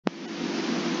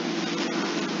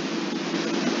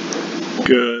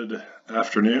Good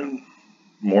afternoon,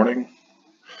 morning,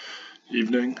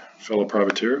 evening, fellow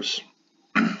privateers.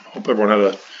 Hope everyone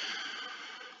had a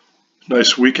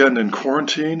nice weekend in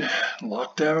quarantine,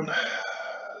 lockdown.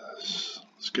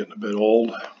 It's getting a bit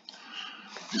old.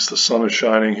 At least the sun is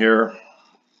shining here.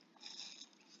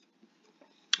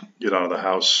 Get out of the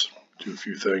house, do a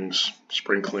few things,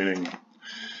 spring cleaning,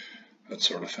 that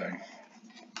sort of thing.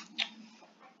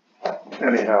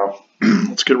 Anyhow,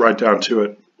 let's get right down to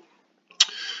it.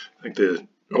 I think the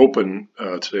open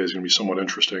today is going to be somewhat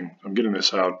interesting. I'm getting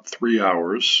this out 3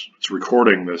 hours. It's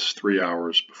recording this 3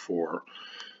 hours before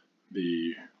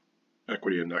the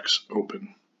equity index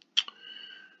open.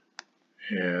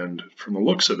 And from the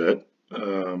looks of it, I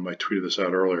tweeted this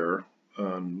out earlier,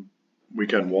 on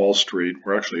weekend Wall Street,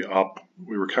 we're actually up.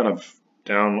 We were kind of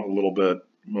down a little bit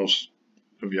most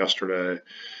of yesterday,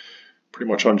 pretty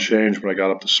much unchanged when I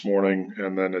got up this morning,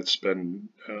 and then it's been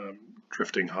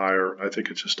drifting higher. I think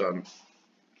it's just on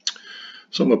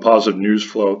some of the positive news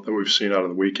flow that we've seen out of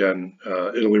the weekend.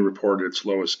 Italy reported its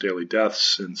lowest daily deaths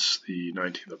since the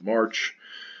 19th of March.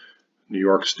 New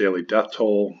York's daily death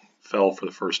toll fell for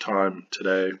the first time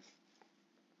today.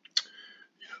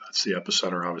 That's the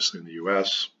epicenter, obviously, in the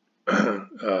U.S.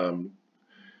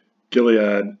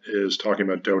 Gilead is talking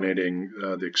about donating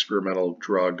the experimental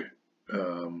drug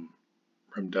remdesivir,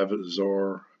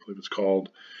 I believe it's called,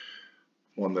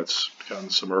 one that's gotten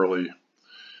some early,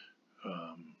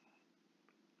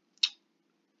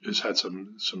 has had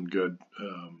some good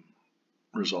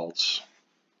results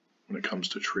when it comes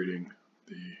to treating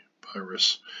the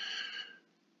virus.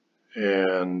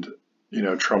 And, you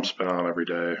know, Trump's been on every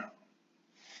day.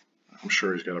 I'm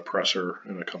sure he's got a presser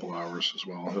in a couple hours as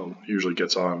well. He usually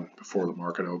gets on before the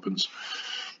market opens.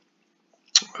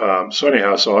 So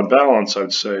anyhow, so on balance,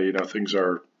 I'd say, you know, things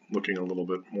are looking a little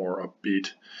bit more upbeat.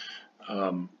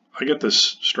 I get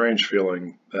this strange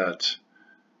feeling that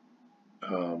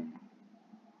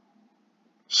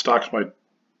stocks might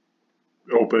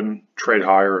open, trade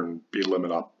higher, and be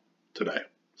limit up today.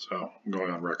 So I'm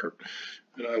going on record,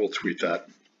 and I will tweet that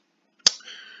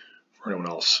for anyone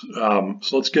else.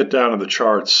 So let's get down to the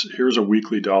charts. Here's a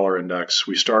weekly dollar index.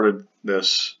 We started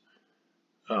this.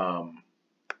 We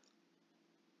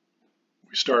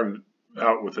started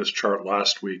out with this chart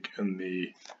last week in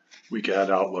the week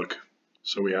ahead outlook.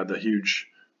 So we had the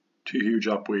two huge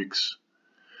up weeks.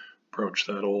 Approach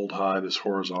that old high. This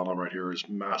horizontal right here is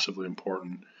massively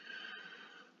important.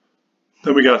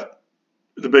 Then we got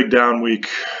the big down week,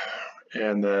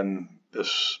 and then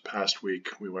this past week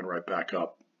we went right back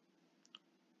up.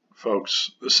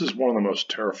 Folks, this is one of the most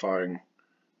terrifying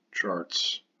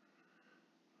charts.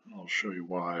 I'll show you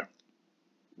why.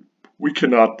 We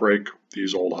cannot break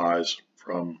these old highs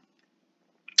from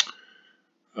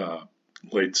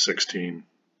late 16,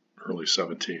 early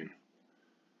 17.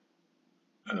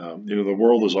 You know, the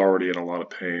world is already in a lot of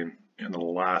pain, and the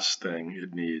last thing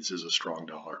it needs is a strong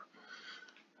dollar.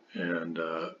 And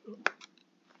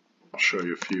I'll show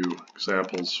you a few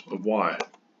examples of why.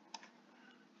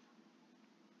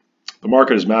 The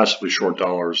market is massively short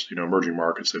dollars. You know, emerging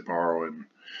markets, they borrow in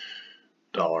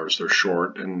dollars, they're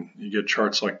short, and you get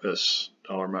charts like this.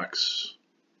 Dollar max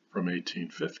from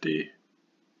 1850,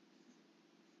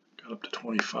 got up to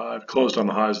 25, closed on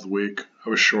the highs of the week. I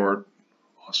was short,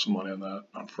 lost some money on that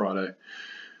on Friday.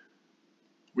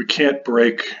 We can't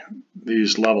break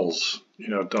these levels. You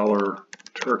know, dollar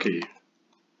Turkey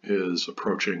is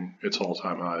approaching its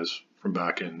all-time highs from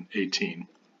back in 18.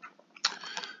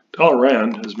 Dollar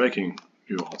Rand is making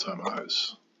new all-time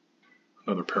highs.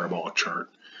 Another parabolic chart.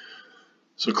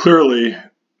 So clearly,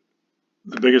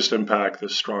 the biggest impact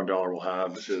this strong dollar will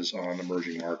have is on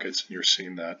emerging markets, and you're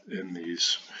seeing that in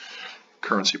these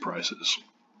currency prices.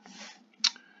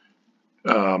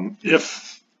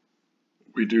 If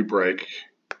we do break,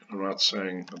 I'm not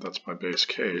saying that that's my base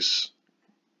case,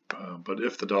 but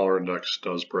if the dollar index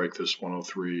does break this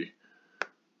 103,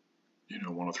 you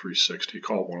know, 103.60,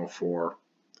 call it 104,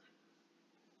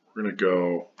 we're going to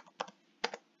go, I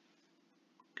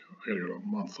got to go to a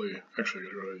monthly, actually I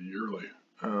got to go to a yearly.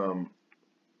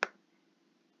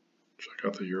 Check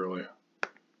out the yearly.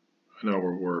 I know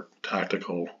we're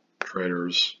tactical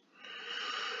traders,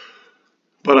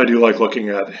 but I do like looking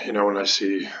at, you know, when I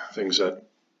see things that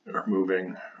are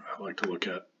moving, I like to look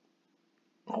at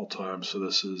all time. So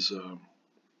this is, I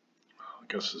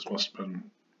guess this must have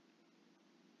been,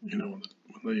 you know,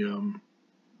 when the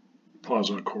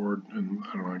Plaza Accord, and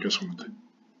I don't know, I guess when the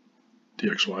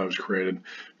DXY was created.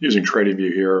 Using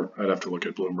TradingView here, I'd have to look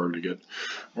at Bloomberg to get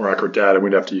more accurate data.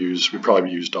 We'd probably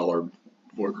use dollar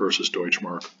versus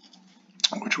Deutschmark,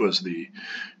 which was the,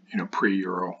 you know,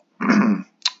 pre-Euro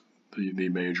the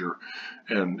major,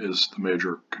 and is the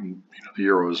major, the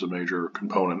euro is a major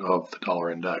component of the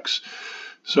dollar index.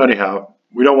 So anyhow,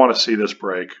 we don't want to see this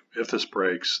break. If this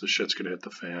breaks, the shit's going to hit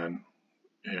the fan,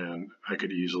 and I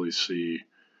could easily see,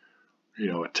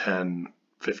 a 10,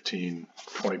 15,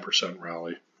 20%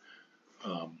 rally.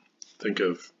 Think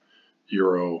of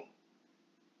euro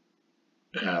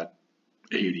at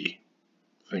 80.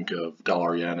 Think of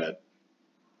dollar yen at,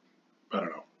 I don't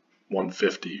know,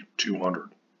 150,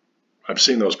 200. I've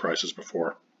seen those prices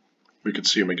before. We could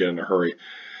see them again in a hurry.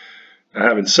 Now,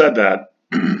 having said that,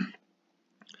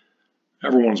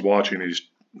 everyone's watching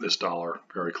this dollar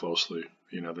very closely.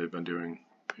 They've been doing,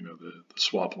 the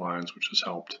swap lines, which has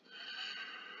helped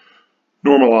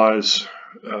normalize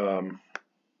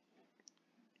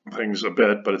things a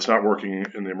bit, but it's not working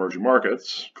in the emerging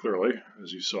markets, clearly,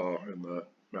 as you saw in the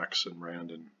MEX and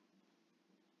Rand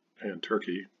and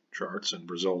Turkey charts, and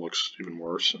Brazil looks even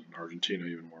worse, and Argentina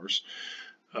even worse.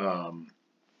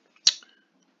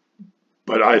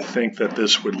 But I think that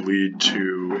this would lead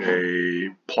to a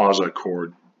Plaza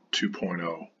Accord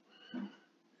 2.0,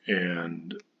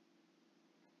 and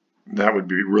that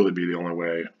would really be the only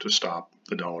way to stop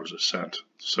the dollar's ascent.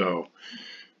 So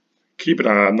keep an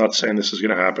eye. I'm not saying this is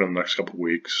going to happen in the next couple of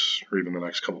weeks or even the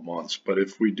next couple of months, but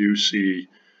if we do see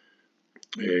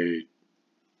a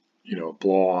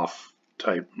blow-off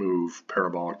type move,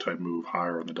 parabolic type move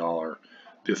higher in the dollar,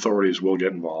 the authorities will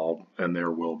get involved, and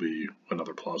there will be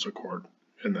another Plaza Accord,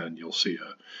 and then you'll see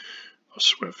a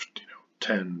swift,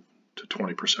 10 to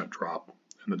 20% drop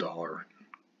in the dollar.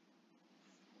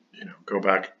 Go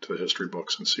back to the history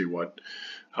books and see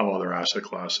how other asset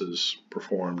classes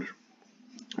performed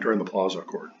during the Plaza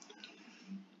Accord.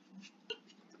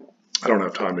 I don't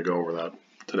have time to go over that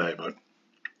today, but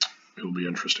it'll be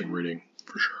interesting reading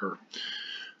for sure.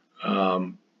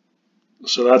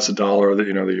 So that's the dollar. The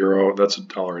euro. That's a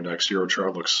dollar index. Euro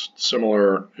chart looks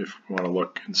similar. If we want to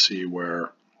look and see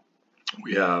where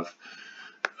we have,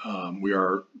 we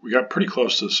got pretty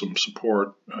close to some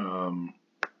support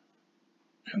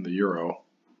in the euro.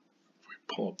 If we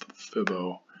pull up the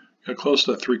Fibo, got close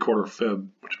to a 3/4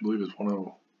 fib, which I believe is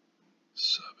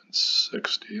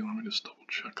 107.60. Let me just double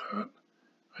check that.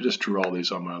 I just drew all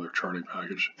these on my other charting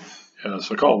package. Yeah,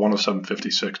 so I call it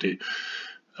 107.50.60.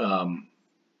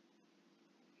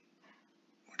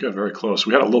 We got very close.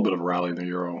 We had a little bit of a rally in the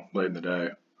euro late in the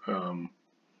day.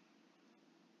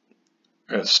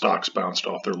 As stocks bounced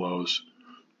off their lows.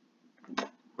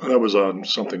 That was on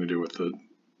something to do with the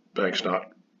banks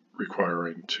not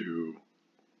requiring to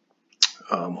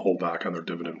hold back on their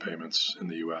dividend payments in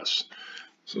the U.S.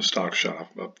 So stocks shot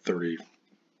up 30,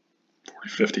 40,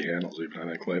 50 handles even, I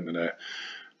think, late in the day.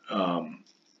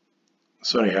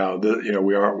 So anyhow,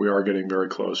 we are getting very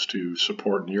close to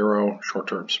support in euro,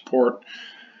 short-term support.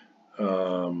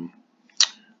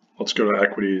 Let's go to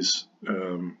equities.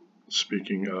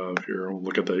 Speaking of here, we'll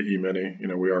look at the E-mini.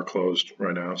 We are closed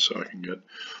right now, so I can get.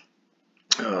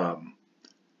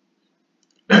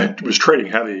 It was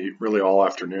trading heavy really all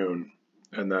afternoon,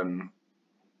 and then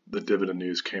the dividend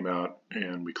news came out,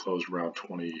 and we closed around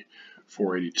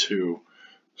 24.82.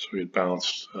 So we had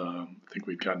bounced. I think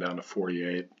we'd gotten down to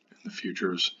 48 in the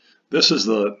futures. This is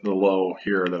the low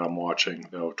here that I'm watching,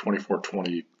 though.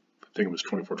 24.20. I think it was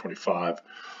 24.25.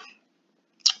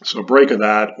 So a break of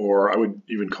that, or I would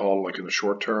even call it like in the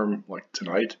short term, like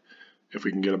tonight, if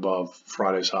we can get above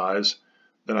Friday's highs,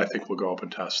 then I think we'll go up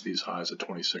and test these highs at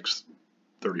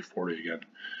 26.30.40 again.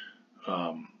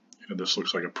 This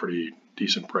looks like a pretty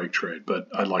decent break trade, but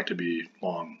I'd like to be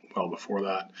long well before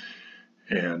that.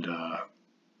 And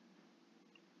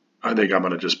I think I'm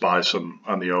going to just buy some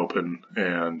on the open,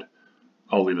 and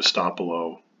I'll leave a stop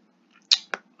below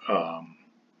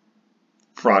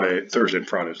Thursday and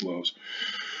Friday's lows.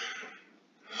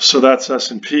 So that's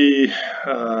S&P,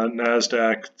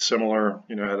 NASDAQ, similar,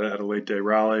 had a late day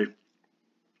rally.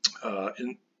 Did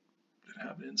it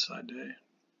have an inside day?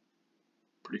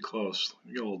 Pretty close.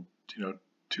 We got a little,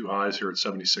 two highs here at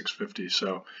 76.50.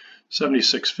 So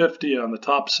 76.50 on the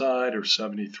top side, or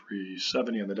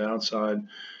 73.70 on the downside.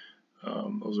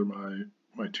 Those are my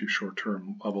two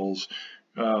short-term levels.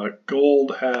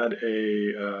 Gold had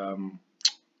a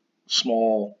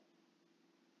small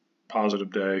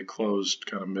positive day, closed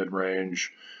kind of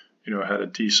mid-range, had a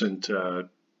decent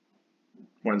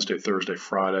Wednesday, Thursday,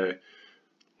 Friday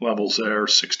levels there,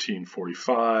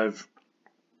 16.45.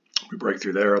 We break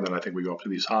through there, and then I think we go up to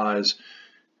these highs,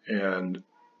 and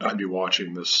I'd be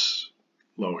watching this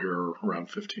low here around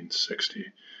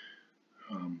 15.60.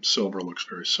 Silver looks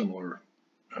very similar.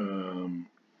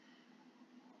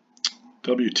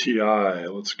 WTI,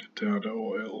 let's get down to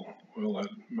oil. Oil had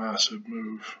a massive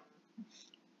move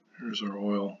Here's our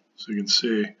oil. So you can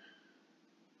see,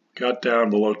 got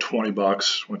down below 20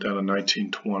 bucks, went down to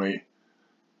 19.20,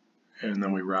 and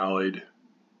then we rallied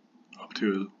up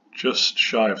to just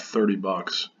shy of 30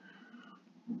 bucks.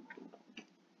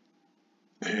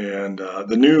 And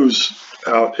the news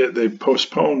out, they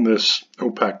postponed this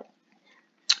OPEC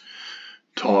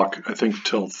talk, I think,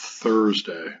 till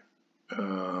Thursday. I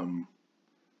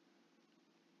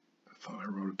thought I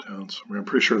wrote it down somewhere. I'm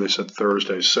pretty sure they said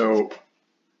Thursday. So,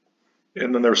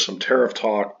 and then there's some tariff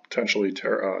talk, potentially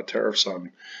tariffs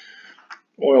on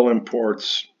oil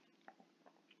imports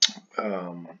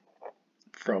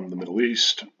from the Middle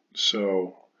East.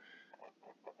 So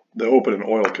the open in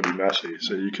oil could be messy.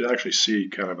 So you could actually see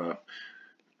kind of a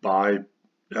buy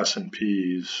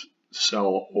S&Ps,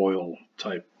 sell oil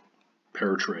type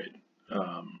pair trade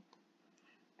on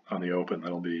the open.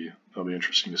 That'll be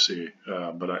interesting to see.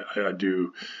 But I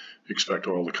do expect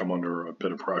oil to come under a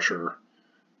bit of pressure.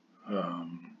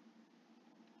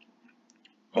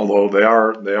 Although they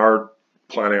are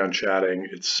planning on chatting,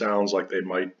 it sounds like they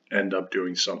might end up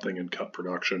doing something and cut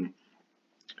production.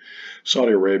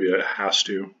 Saudi Arabia has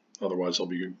to, otherwise they'll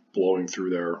be blowing through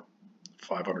their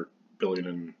 500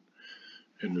 billion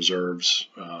in reserves.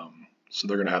 So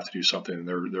they're going to have to do something, and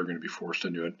they're going to be forced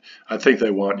into it. I think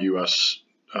they want U.S.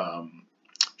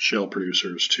 Shale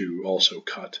producers to also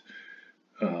cut.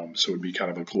 So it would be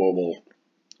kind of a global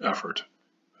effort,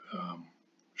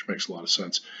 which makes a lot of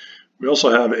sense. We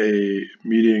also have a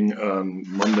meeting on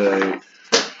Monday.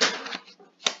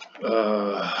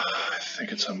 I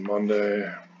think it's on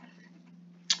Monday.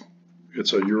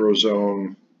 It's a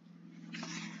Eurozone,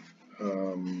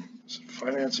 is it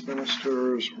finance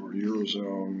ministers or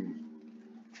Eurozone?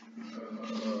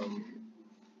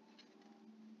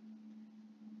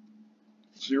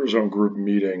 It's a Eurozone group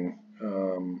meeting.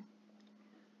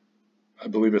 I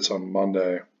believe it's on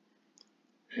Monday.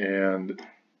 And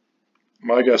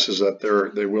my guess is that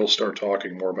they will start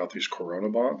talking more about these Corona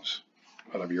bonds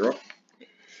out of Europe,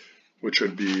 which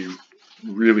would be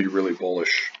really, really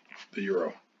bullish, the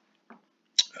euro.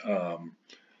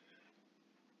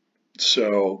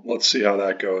 So let's see how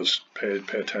that goes. Pay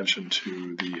attention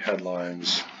to the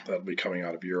headlines that will be coming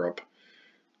out of Europe.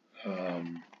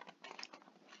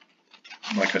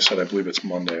 Like I said, I believe it's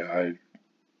Monday. I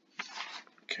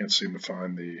can't seem to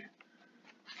find the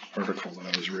article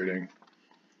that I was reading.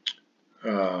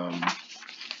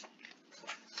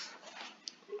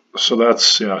 So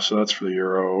that's for the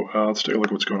euro. Let's take a look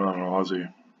at what's going on in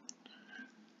Aussie.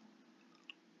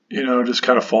 You know, just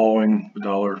kind of following the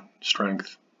dollar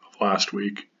strength of last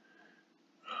week.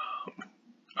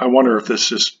 I wonder if this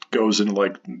just goes into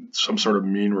like some sort of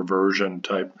mean reversion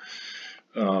type,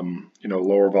 you know,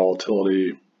 lower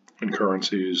volatility in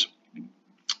currencies,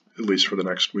 at least for the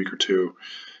next week or two.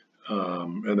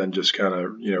 And then just kind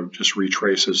of, you know, just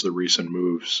retraces the recent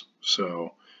moves.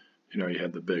 So, you know, you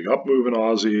had the big up move in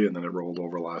Aussie, and then it rolled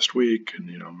over last week, and,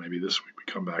 you know, maybe this week we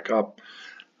come back up.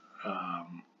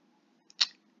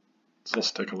 So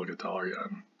let's take a look at dollar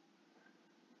yen.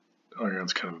 Dollar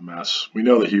yen's kind of a mess. We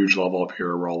know the huge level up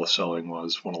here where all the selling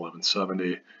was,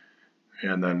 111.70.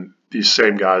 And then these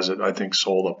same guys that I think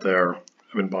sold up there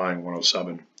have been buying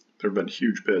 107. There have been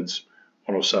huge bids,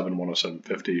 107,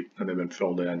 107.50, and they've been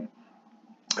filled in.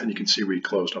 And you can see we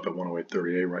closed up at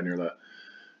 108.38, right near the,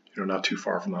 you know, not too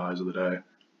far from the highs of the day.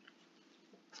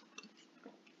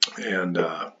 And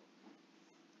the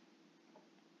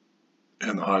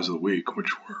highs of the week, which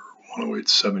were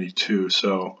 108.72.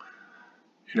 So,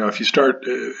 you know,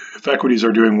 if equities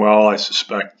are doing well, I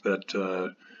suspect that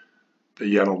the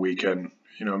yen will weaken.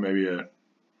 You know, maybe a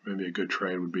good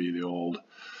trade would be the old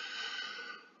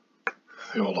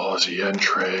Aussie yen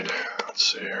trade.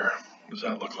 Let's see here. What does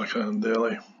that look like on the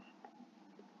daily?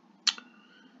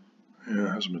 Yeah,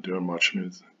 it hasn't been doing much. I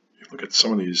mean, you look at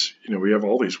some of these, you know, we have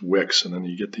all these wicks, and then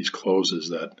you get these closes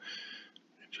that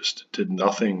just did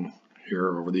nothing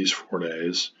here over these 4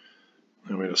 days.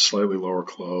 And we had a slightly lower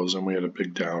close, and we had a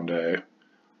big down day.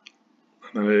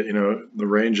 And then, you know, the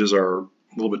ranges are a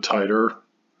little bit tighter.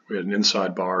 We had an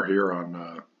inside bar here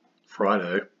on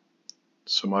Friday.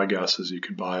 So my guess is you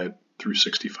could buy it through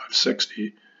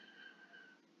 65.60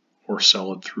 or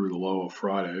sell it through the low of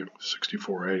Friday,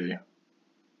 64.80.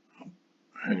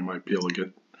 And you might be able to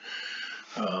get,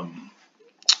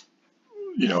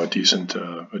 you know, a decent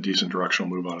directional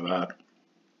move out of that.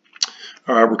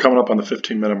 All right, we're coming up on the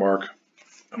 15-minute mark.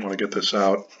 I want to get this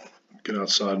out, get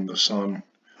outside in the sun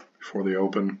before the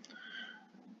open.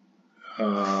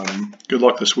 Good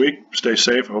luck this week. Stay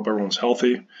safe. I hope everyone's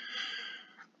healthy.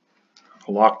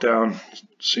 The lockdown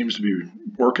seems to be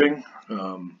working.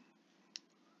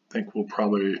 think we'll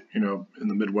probably, in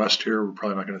the Midwest here, we're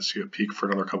probably not going to see a peak for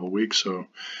another couple of weeks, so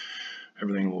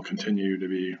everything will continue to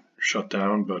be shut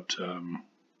down, but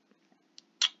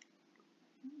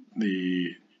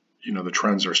the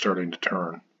trends are starting to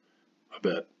turn a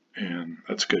bit, and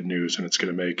that's good news, and it's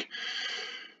going to make,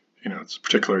 it's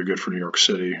particularly good for New York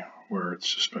City, where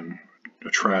it's just been a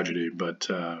tragedy, but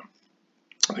I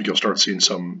think you'll start seeing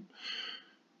some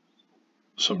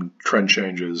trend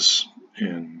changes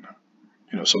in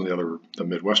some of the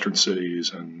Midwestern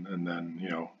cities, and then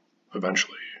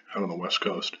eventually out on the West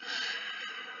Coast,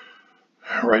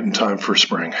 right in time for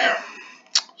spring.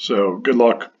 So good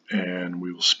luck, and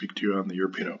we will speak to you on the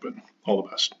European Open. All the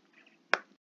best.